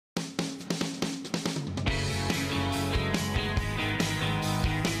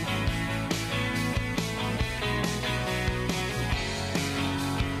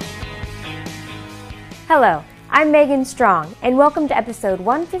Hello, I'm Megan Strong, and welcome to episode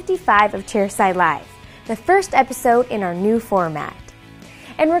 155 of Chairside Live, the first episode in our new format.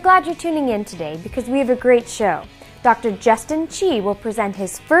 And we're glad you're tuning in today because we have a great show. Dr. Justin Chi will present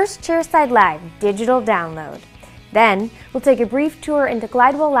his first Chairside Live digital download. Then, we'll take a brief tour into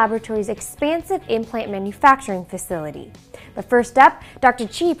Glidewell Laboratories' expansive implant manufacturing facility. But first up, Dr.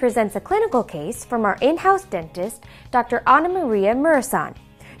 Chi presents a clinical case from our in-house dentist, Dr. Ana Maria Murasan.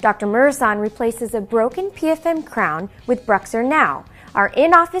 Dr. Murasan replaces a broken PFM crown with Bruxer Now, our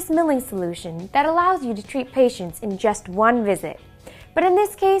in-office milling solution that allows you to treat patients in just one visit. But in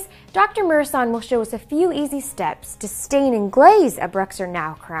this case, Dr. Murasan will show us a few easy steps to stain and glaze a Bruxer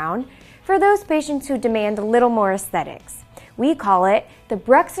Now crown for those patients who demand a little more aesthetics. We call it the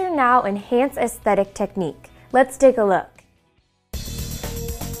Bruxer Now Enhanced Aesthetic Technique. Let's take a look.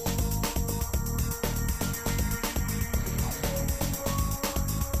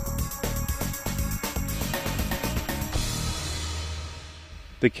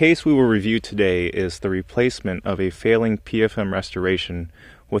 The case we will review today is the replacement of a failing PFM restoration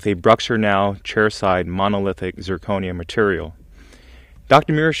with a Bruxer Now Chairside monolithic zirconia material.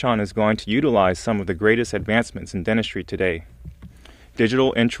 Dr. Murasan is going to utilize some of the greatest advancements in dentistry today: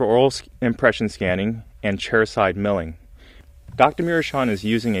 digital intraoral impression scanning and chairside milling. Dr. Murasan is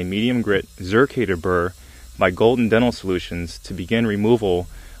using a medium grit zircator burr by Golden Dental Solutions to begin removal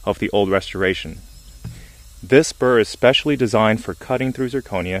of the old restoration. This burr is specially designed for cutting through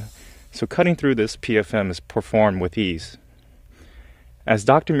zirconia, so cutting through this PFM is performed with ease. As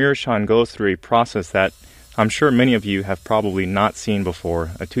Dr. Murasan goes through a process that I'm sure many of you have probably not seen before,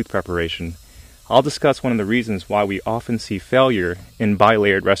 a tooth preparation, I'll discuss one of the reasons why we often see failure in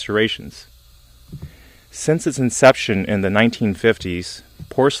bilayered restorations. Since its inception in the 1950s,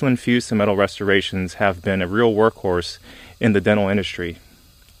 porcelain fused to metal restorations have been a real workhorse in the dental industry.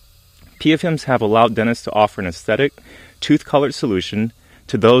 PFMs have allowed dentists to offer an aesthetic, tooth-colored solution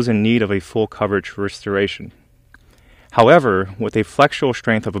to those in need of a full coverage restoration. However, with a flexural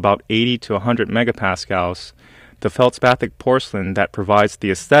strength of about 80 to 100 megapascals, the feldspathic porcelain that provides the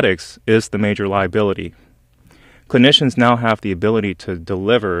aesthetics is the major liability. Clinicians now have the ability to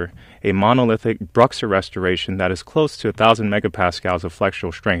deliver a monolithic Bruxer restoration that is close to 1,000 megapascals of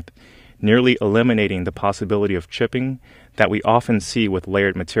flexural strength, nearly eliminating the possibility of chipping that we often see with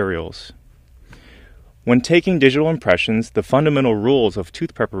layered materials. When taking digital impressions, the fundamental rules of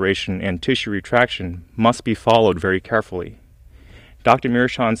tooth preparation and tissue retraction must be followed very carefully. Dr.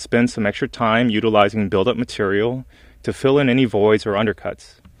 Murasan spends some extra time utilizing build-up material to fill in any voids or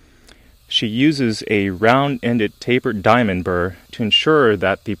undercuts. She uses a round-ended tapered diamond burr to ensure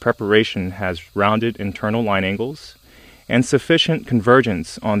that the preparation has rounded internal line angles and sufficient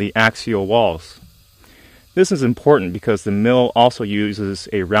convergence on the axial walls. This is important because the mill also uses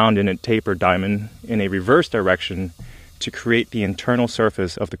a round-ended tapered diamond in a reverse direction to create the internal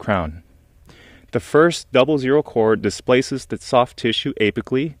surface of the crown. The first double zero chord displaces the soft tissue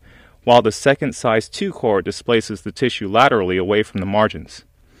apically, while the second size 2 chord displaces the tissue laterally away from the margins.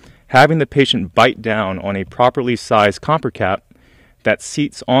 Having the patient bite down on a properly sized comper cap that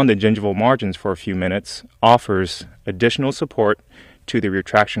seats on the gingival margins for a few minutes offers additional support to the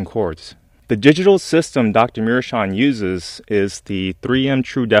retraction chords. The digital system Dr. Murasan uses is the 3M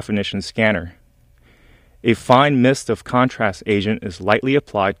True Definition scanner. A fine mist of contrast agent is lightly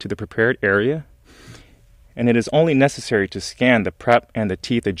applied to the prepared area, and it is only necessary to scan the prep and the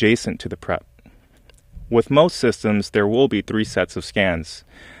teeth adjacent to the prep. With most systems, there will be 3 sets of scans: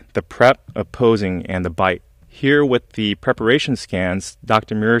 the prep, opposing, and the bite. Here with the preparation scans,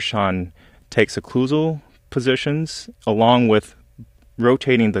 Dr. Murasan takes occlusal positions along with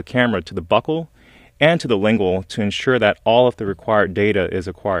rotating the camera to the buccal and to the lingual to ensure that all of the required data is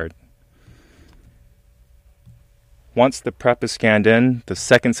acquired. Once the prep is scanned in, the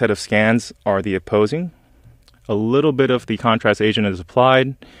second set of scans are the opposing. A little bit of the contrast agent is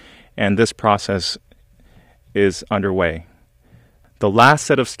applied, and this process is underway. The last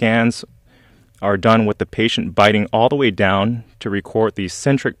set of scans are done with the patient biting all the way down to record the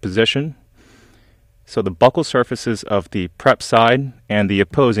centric position. So the buccal surfaces of the prep side and the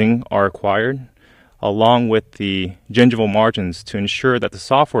opposing are acquired, along with the gingival margins to ensure that the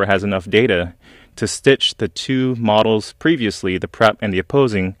software has enough data to stitch the 2 models previously, the prep and the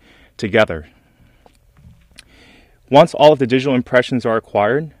opposing, together. Once all of the digital impressions are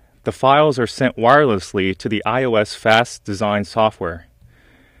acquired, the files are sent wirelessly to the iOS Fast Design software.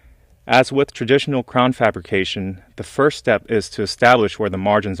 As with traditional crown fabrication, the first step is to establish where the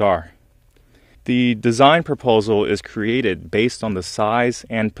margins are. The design proposal is created based on the size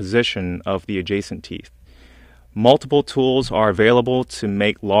and position of the adjacent teeth. Multiple tools are available to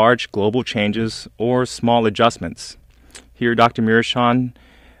make large global changes or small adjustments. Here, Dr. Mirashan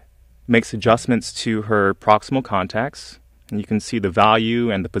makes adjustments to her proximal contacts, and you can see the value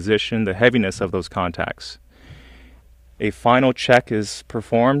and the position, the heaviness of those contacts. A final check is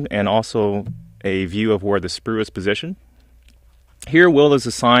performed and also a view of where the sprue is positioned. Here, Will is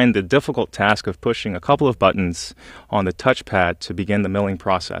assigned the difficult task of pushing a couple of buttons on the touchpad to begin the milling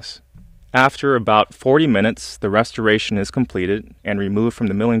process. After about 40 minutes, the restoration is completed and removed from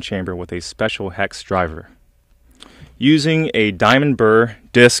the milling chamber with a special hex driver. Using a diamond burr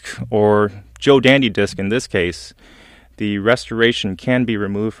disc, or Joe Dandy disc in this case, the restoration can be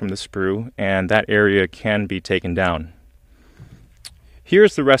removed from the sprue and that area can be taken down.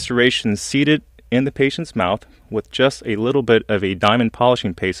 Here's the restoration seated in the patient's mouth with just a little bit of a diamond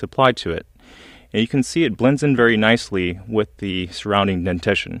polishing paste applied to it. And you can see it blends in very nicely with the surrounding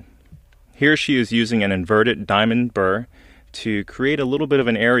dentition. Here she is using an inverted diamond burr to create a little bit of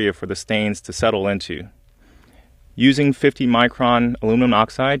an area for the stains to settle into. Using 50 micron aluminum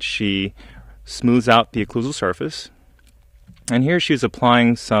oxide, she smooths out the occlusal surface. And here she's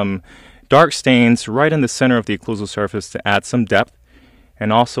applying some dark stains right in the center of the occlusal surface to add some depth,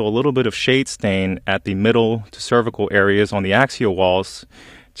 and also a little bit of shade stain at the middle to cervical areas on the axial walls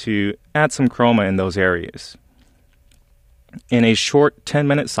to add some chroma in those areas. In a short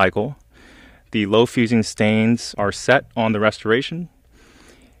 10-minute cycle, the low fusing stains are set on the restoration,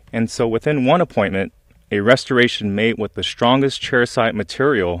 and so within one appointment, a restoration made with the strongest Chairside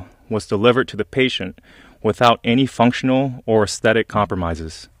material was delivered to the patient without any functional or aesthetic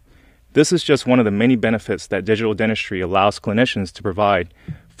compromises. This is just one of the many benefits that digital dentistry allows clinicians to provide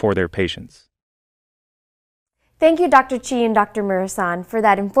for their patients. Thank you, Dr. Chi and Dr. Murasan, for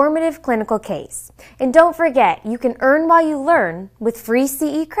that informative clinical case. And don't forget, you can earn while you learn with free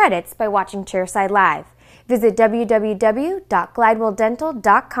CE credits by watching Chairside Live. Visit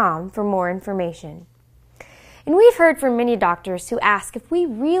www.glidewelldental.com for more information. And we've heard from many doctors who ask if we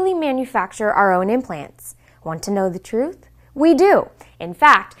really manufacture our own implants. Want to know the truth? We do. In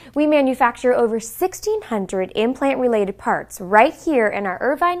fact, we manufacture over 1,600 implant-related parts right here in our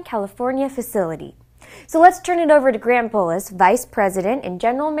Irvine, California facility. So let's turn it over to Grant Bullis, Vice President and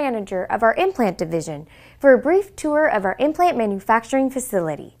General Manager of our Implant Division, for a brief tour of our implant manufacturing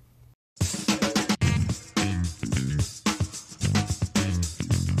facility.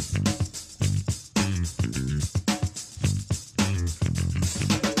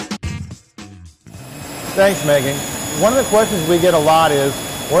 Thanks, Megan. One of the questions we get a lot is,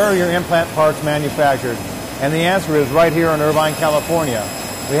 where are your implant parts manufactured? And the answer is right here in Irvine, California.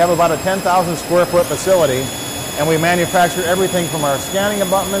 We have about a 10,000 square foot facility, and we manufacture everything from our scanning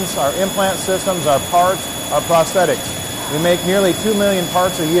abutments, our implant systems, our parts, our prosthetics. We make nearly 2 million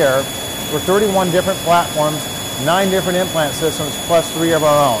parts a year for 31 different platforms, 9 different implant systems, plus 3 of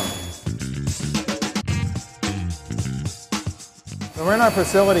our own. So we're in our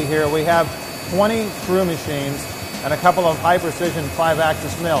facility here. We have 20 screw machines and a couple of high-precision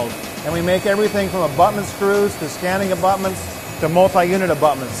 5-axis mills. And we make everything from abutment screws to scanning abutments to multi-unit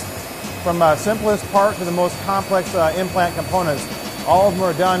abutments. From the simplest part to the most complex implant components, all of them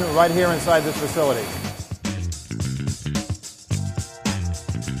are done right here inside this facility.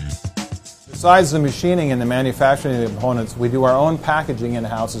 Besides the machining and the manufacturing of the components, we do our own packaging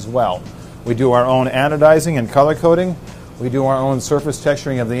in-house as well. We do our own anodizing and color coding. We do our own surface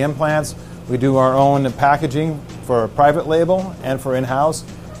texturing of the implants. We do our own packaging for private label and for in-house.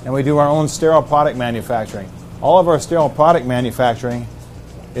 And we do our own sterile product manufacturing. All of our sterile product manufacturing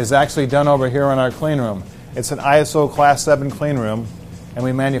is actually done over here in our clean room. It's an ISO Class 7 clean room, and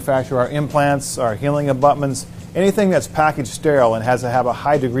we manufacture our implants, our healing abutments, anything that's packaged sterile and has to have a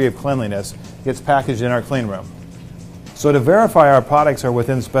high degree of cleanliness gets packaged in our clean room. So to verify our products are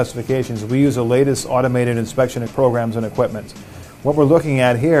within specifications, we use the latest automated inspection programs and equipment. What we're looking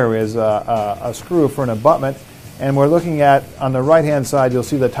at here is a screw for an abutment, and we're looking at, on the right-hand side, you'll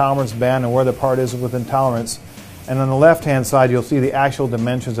see the tolerance band and where the part is within tolerance. And on the left-hand side, you'll see the actual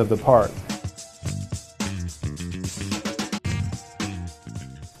dimensions of the part.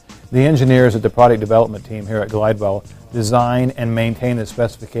 The engineers at the product development team here at Glidewell design and maintain the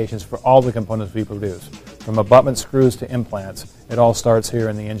specifications for all the components we produce, from abutment screws to implants. It all starts here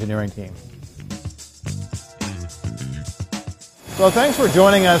in the engineering team. So thanks for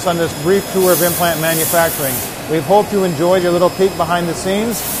joining us on this brief tour of implant manufacturing. We hope you enjoyed your little peek behind the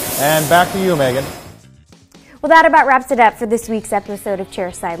scenes. And back to you, Megan. Well, that about wraps it up for this week's episode of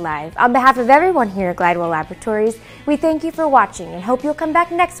Chairside Live. On behalf of everyone here at Glidewell Laboratories, we thank you for watching and hope you'll come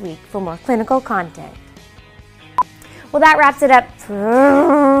back next week for more clinical content. Well, that wraps it up.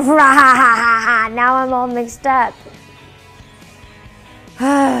 Now I'm all mixed up.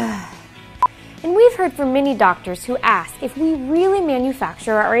 And we've heard from many doctors who ask if we really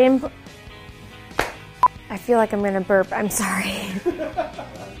manufacture our implants. I feel like I'm going to burp. I'm sorry.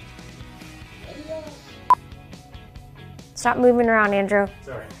 Stop moving around, Andrew.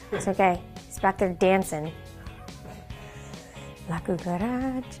 Sorry. It's okay. He's back there dancing. La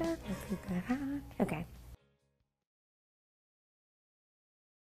cucaracha, la cucaracha.